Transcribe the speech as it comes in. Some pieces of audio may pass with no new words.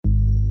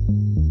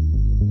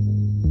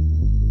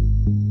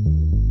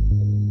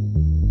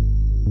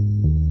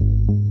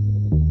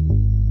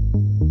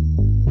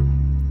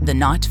The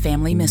Knott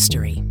Family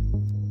Mystery.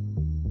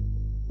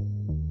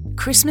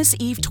 Christmas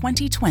Eve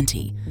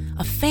 2020,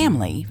 a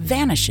family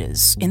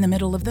vanishes in the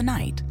middle of the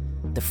night.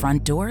 The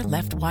front door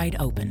left wide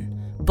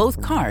open.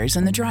 Both cars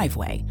in the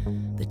driveway.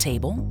 The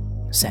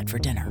table set for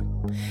dinner.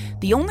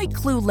 The only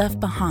clue left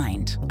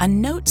behind, a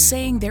note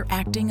saying they're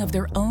acting of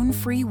their own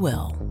free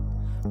will.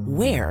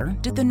 Where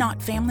did the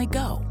Knott family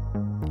go?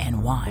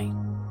 And why?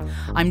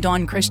 I'm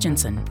Dawn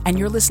Christensen, and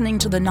you're listening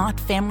to the Knott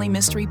Family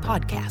Mystery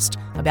Podcast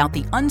about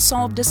the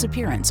unsolved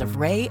disappearance of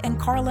Ray and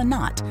Carla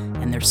Knott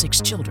and their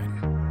 6 children.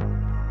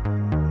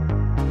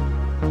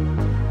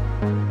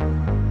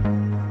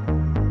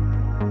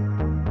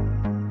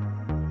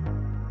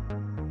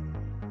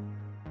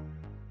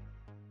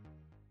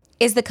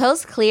 Is the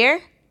coast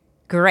clear?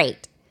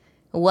 Great.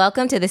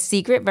 Welcome to the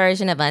secret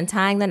version of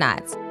Untying the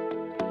Knots.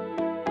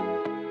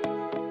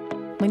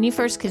 When you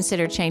first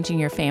consider changing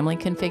your family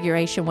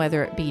configuration,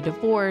 whether it be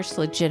divorce,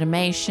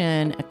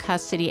 legitimation, a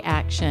custody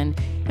action,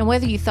 and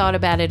whether you thought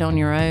about it on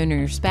your own or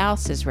your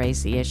spouse has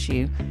raised the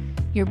issue,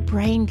 your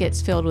brain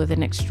gets filled with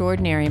an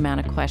extraordinary amount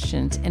of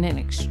questions and an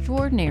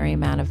extraordinary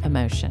amount of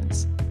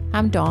emotions.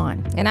 I'm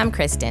Dawn. And I'm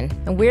Kristen.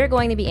 And we're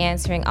going to be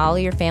answering all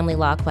of your family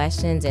law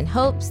questions in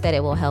hopes that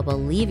it will help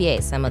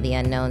alleviate some of the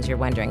unknowns you're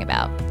wondering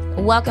about.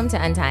 Welcome to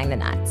Untying the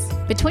Knots.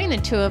 Between the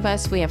two of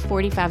us, we have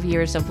 45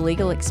 years of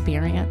legal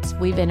experience.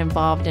 We've been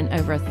involved in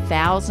over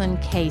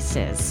 1,000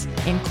 cases,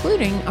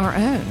 including our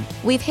own.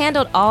 We've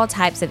handled all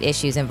types of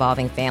issues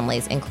involving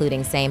families,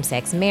 including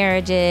same-sex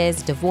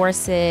marriages,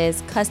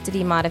 divorces,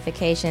 custody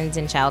modifications,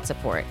 and child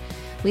support.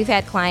 We've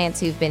had clients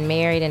who've been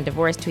married and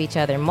divorced to each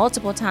other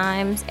multiple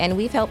times, and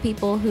we've helped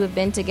people who have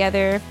been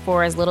together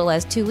for as little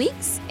as 2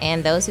 weeks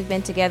and those who've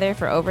been together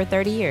for over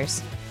 30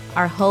 years.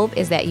 Our hope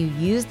is that you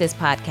use this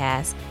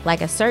podcast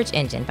like a search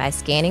engine by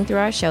scanning through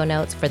our show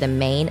notes for the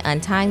main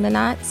Untying the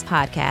Knots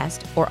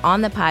podcast or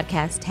on the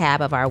podcast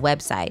tab of our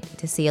website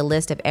to see a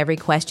list of every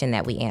question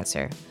that we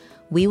answer.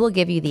 We will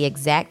give you the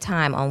exact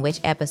time on which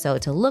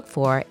episode to look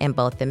for in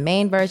both the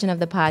main version of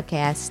the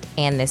podcast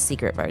and this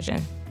secret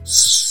version.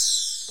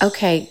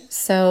 Okay,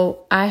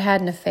 so I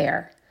had an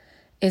affair.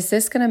 Is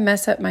this going to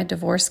mess up my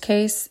divorce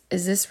case?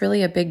 Is this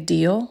really a big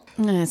deal?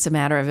 It's a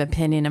matter of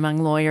opinion among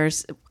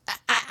lawyers.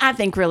 I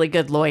think really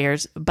good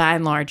lawyers, by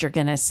and large, are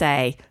going to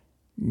say,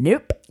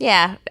 nope.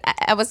 Yeah,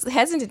 I was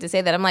hesitant to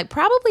say that. I'm like,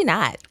 probably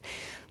not.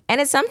 And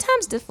it's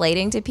sometimes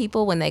deflating to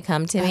people when they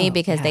come to me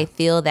because they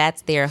feel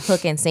that's their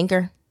hook and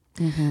sinker.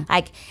 Mm-hmm.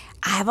 Like,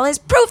 I have all this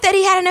proof that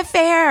he had an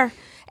affair,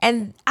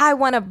 and I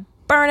want to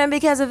burn him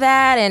because of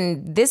that.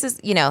 And this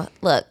is,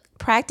 look,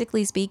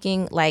 practically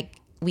speaking, like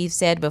we've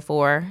said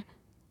before,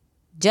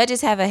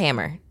 judges have a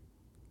hammer,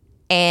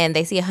 and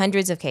they see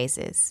hundreds of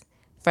cases,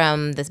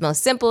 from the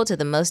most simple to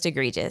the most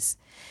egregious.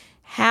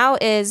 How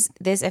is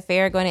this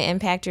affair going to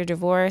impact your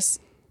divorce?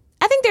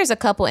 I think there's a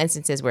couple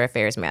instances where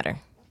affairs matter.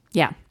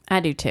 Yeah, I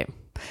do too.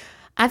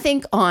 I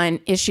think on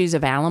issues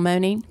of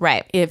alimony,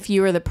 right? If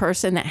you are the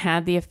person that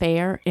had the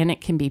affair and it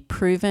can be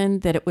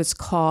proven that it was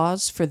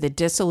cause for the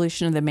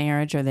dissolution of the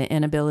marriage or the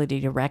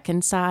inability to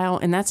reconcile,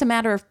 and that's a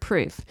matter of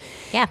proof,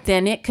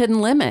 then it can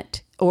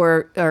limit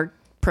or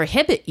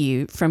prohibit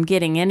you from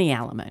getting any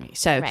alimony.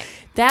 So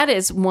that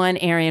is one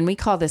area, and we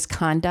call this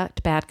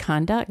conduct, bad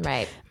conduct,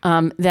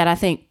 that I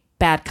think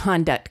bad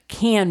conduct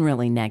can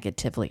really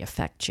negatively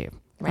affect you.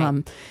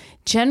 Right.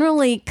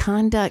 Generally,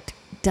 conduct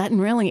doesn't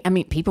really,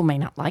 people may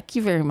not like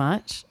you very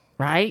much,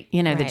 right?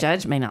 The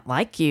judge may not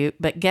like you,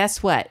 but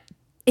guess what?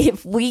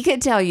 If we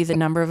could tell you the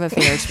number of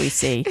affairs we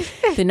see,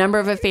 the number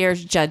of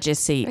affairs judges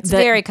see. It's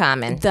very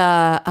common.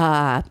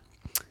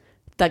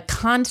 The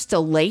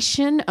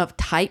constellation of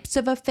types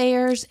of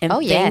affairs and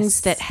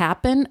things that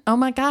happen. Oh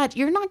my God,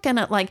 you're not going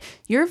to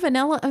your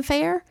vanilla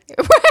affair.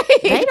 Right.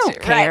 They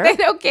don't care. Right.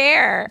 They don't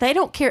care. They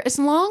don't care as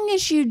long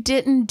as you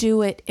didn't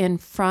do it in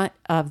front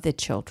of the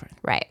children.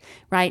 Right.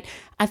 Right.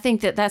 I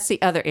think that's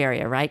the other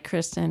area, right,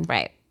 Kristen?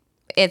 Right.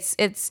 It's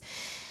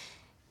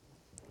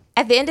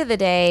at the end of the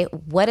day,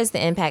 what is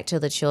the impact to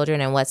the children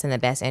and what's in the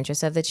best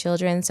interest of the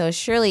children? So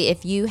surely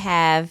if you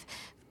have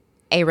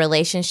a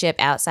relationship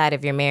outside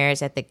of your marriage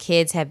that the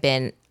kids have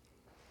been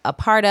a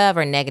part of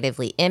or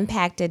negatively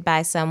impacted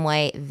by some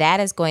way, that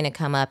is going to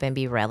come up and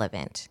be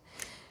relevant.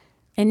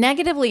 And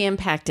negatively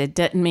impacted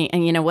doesn't mean,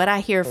 and what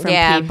I hear from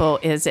people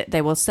is that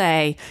they will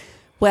say,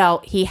 well,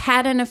 he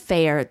had an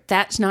affair.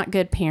 That's not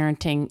good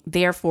parenting.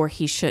 Therefore,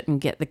 he shouldn't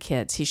get the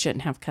kids. He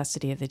shouldn't have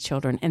custody of the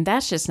children. And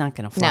that's just not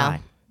going to fly.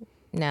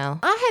 No.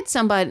 I had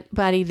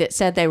somebody that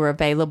said they were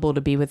available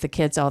to be with the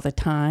kids all the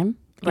time.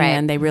 Right.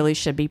 And they really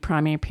should be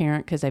primary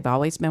parent because they've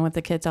always been with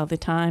the kids all the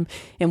time.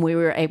 And we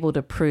were able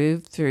to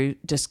prove through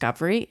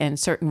discovery and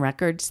certain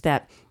records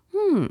that,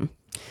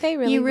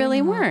 you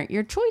really weren't.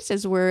 Your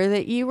choices were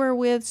that you were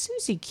with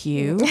Susie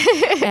Q.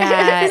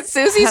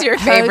 Susie's your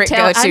favorite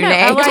go-to name.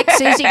 I like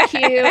Susie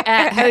Q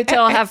at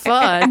Hotel Have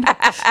Fun.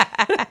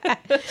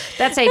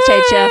 That's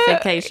HHF in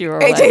case you were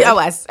wondering. I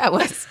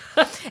was.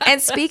 And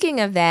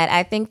speaking of that,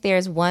 I think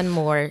there's one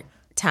more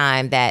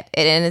time that,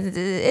 and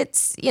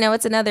it's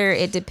another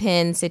it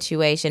depends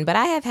situation, but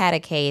I have had a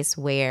case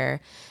where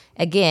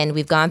Again,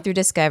 we've gone through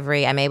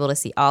discovery. I'm able to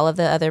see all of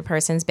the other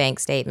person's bank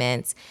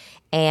statements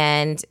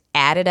and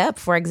add it up.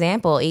 For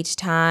example, each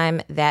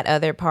time that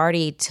other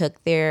party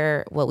took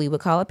their, what we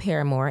would call a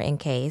paramour in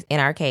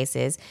our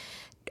cases,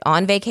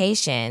 on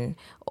vacation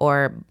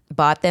or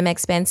bought them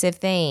expensive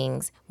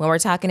things, when we're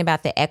talking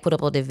about the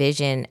equitable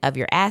division of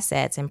your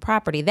assets and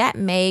property, that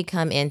may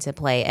come into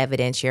play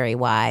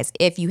evidentiary-wise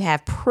if you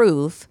have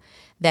proof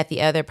that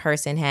the other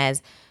person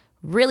has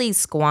really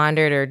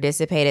squandered or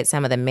dissipated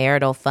some of the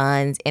marital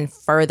funds in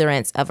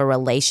furtherance of a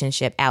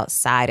relationship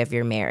outside of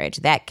your marriage.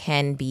 That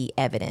can be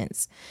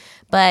evidence.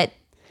 But,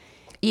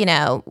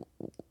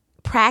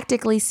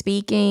 practically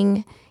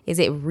speaking, is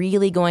it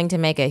really going to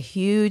make a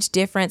huge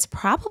difference?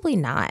 Probably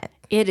not.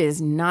 It is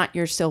not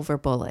your silver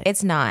bullet.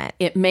 It's not.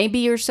 It may be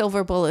your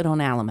silver bullet on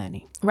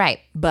alimony. Right.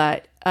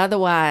 But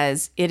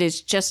otherwise, it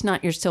is just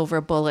not your silver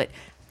bullet.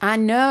 I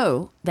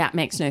know that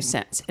makes no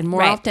sense. And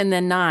more often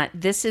than not,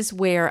 this is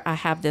where I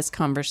have this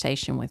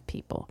conversation with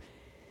people.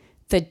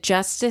 The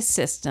justice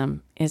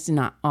system is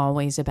not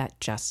always about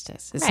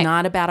justice. It's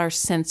not about our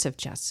sense of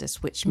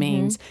justice, which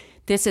means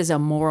this is a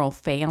moral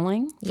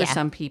failing for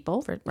some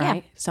people,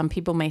 right? Some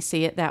people may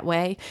see it that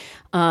way.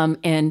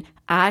 And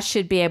I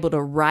should be able to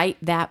right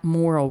that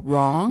moral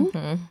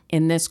wrong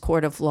in this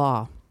court of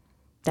law.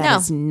 That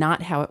is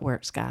not how it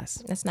works,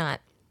 guys. It's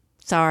not.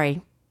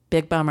 Sorry.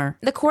 Big bummer.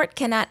 The court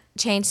cannot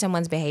change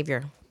someone's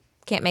behavior.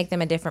 Can't make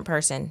them a different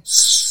person.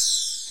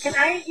 Can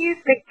I use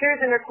pictures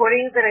and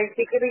recordings that I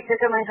secretly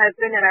took of my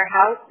husband at our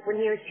house when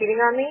he was cheating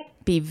on me?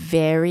 Be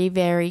very,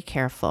 very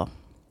careful.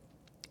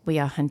 We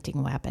are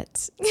hunting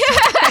rabbits.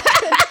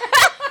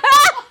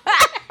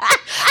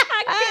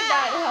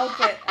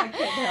 I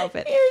couldn't help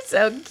it. You're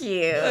so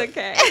cute.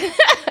 Okay.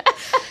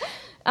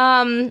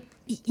 I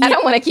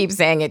don't want to keep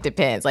saying it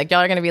depends. Like, y'all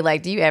are going to be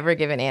like, do you ever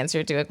give an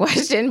answer to a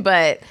question?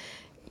 But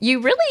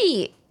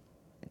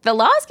the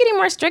law is getting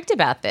more strict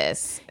about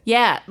this.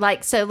 Yeah.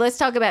 So let's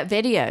talk about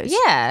videos.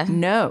 Yeah.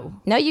 No,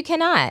 you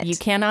cannot. You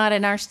cannot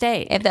in our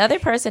state. If the other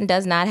person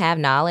does not have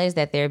knowledge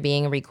that they're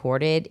being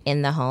recorded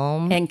in the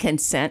home. And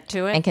consent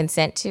to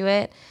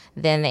it.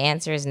 Then the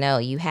answer is no.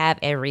 You have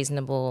a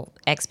reasonable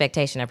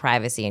expectation of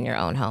privacy in your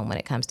own home when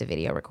it comes to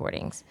video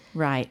recordings.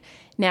 Right.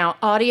 Now,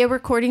 audio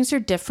recordings are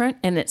different,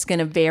 and it's going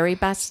to vary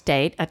by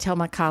state. I tell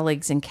my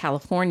colleagues in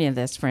California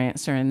this for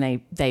answer,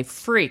 and they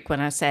freak when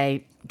I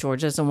say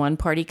Georgia's a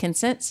one-party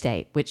consent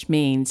state, which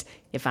means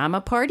if I'm a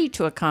party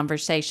to a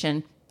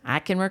conversation, I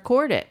can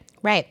record it.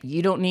 Right.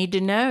 You don't need to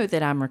know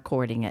that I'm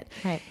recording it.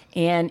 Right.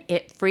 And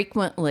it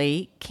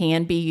frequently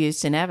can be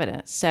used in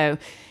evidence. So,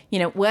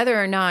 whether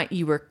or not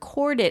you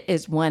record it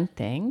is one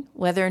thing.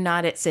 Whether or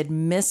not it's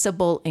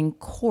admissible in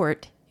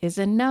court is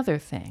another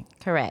thing.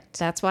 Correct.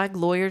 That's why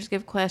lawyers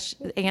give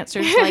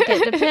answers like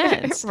it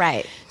depends.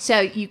 Right. So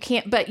you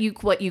can't, but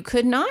what you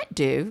could not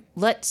do,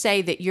 let's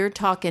say that you're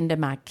talking to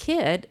my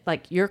kid,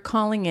 like you're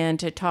calling in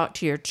to talk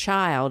to your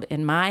child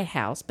in my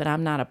house, but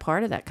I'm not a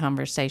part of that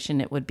conversation.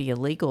 It would be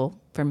illegal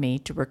for me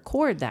to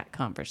record that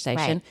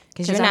conversation. Right.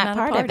 Because you're not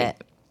part of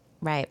it.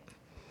 Right.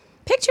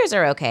 Pictures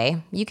are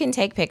okay. You can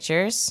take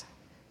pictures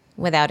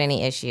without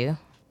any issue.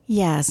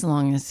 Yeah, as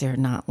long as they're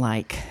not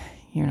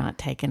you're not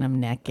taking them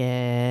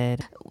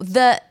naked.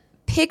 The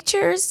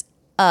pictures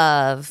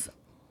of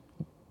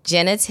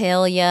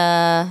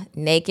genitalia,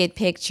 naked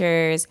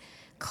pictures,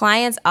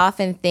 clients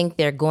often think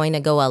they're going to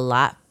go a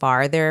lot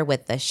farther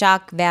with the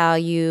shock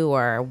value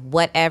or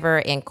whatever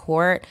in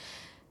court.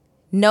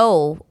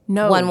 No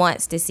one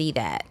wants to see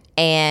that.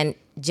 And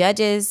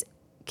judges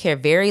care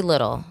very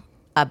little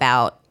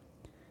about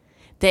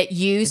that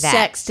you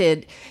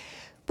sexted.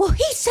 Well,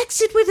 he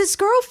sexted with his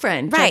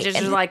girlfriend. Right.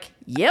 Judges are like,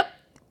 yep.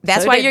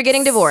 That's why you're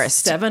getting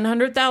divorced.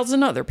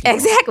 700,000 other people.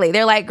 Exactly.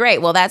 They're like,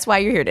 great. Well, that's why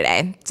you're here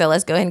today. So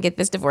let's go ahead and get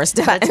this divorce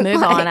done. Let's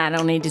move on. I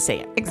don't need to see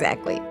it.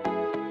 Exactly.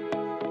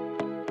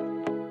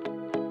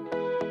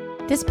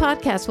 This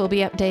podcast will be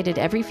updated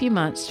every few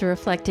months to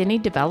reflect any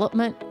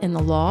development in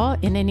the law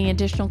and any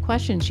additional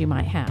questions you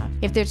might have.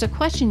 If there's a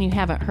question you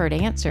haven't heard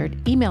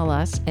answered, email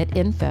us at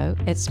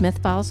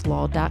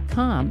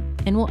info@smithfileslaw.com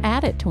and we'll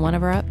add it to one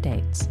of our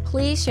updates.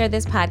 Please share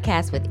this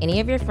podcast with any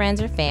of your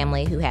friends or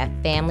family who have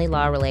family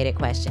law related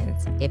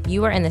questions. If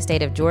you are in the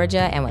state of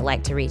Georgia and would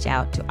like to reach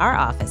out to our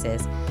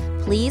offices,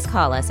 please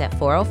call us at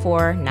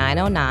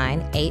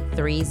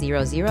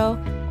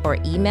 404-909-8300 or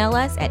email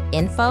us at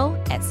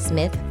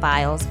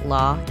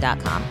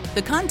info@smithfileslaw.com.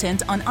 The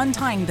content on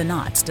Untying the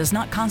Knots does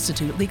not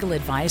constitute legal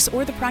advice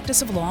or the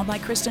practice of law by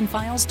Kristen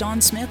Files, Dawn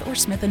Smith, or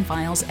Smith &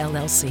 Files,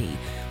 LLC.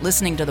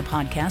 Listening to the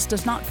podcast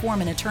does not form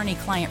an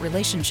attorney-client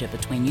relationship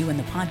between you and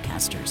the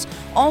podcasters.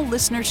 All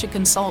listeners should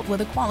consult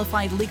with a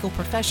qualified legal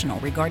professional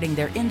regarding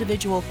their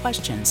individual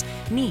questions,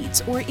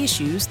 needs, or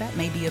issues that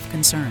may be of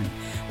concern.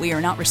 We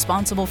are not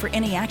responsible for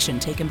any action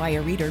taken by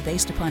a reader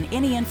based upon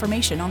any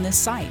information on this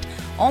site.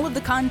 All of the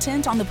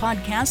content on the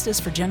podcast is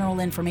for general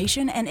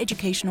information and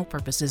educational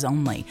purposes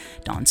only.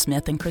 Dawn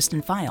Smith and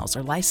Kristen Files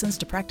are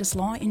licensed to practice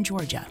law in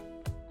Georgia.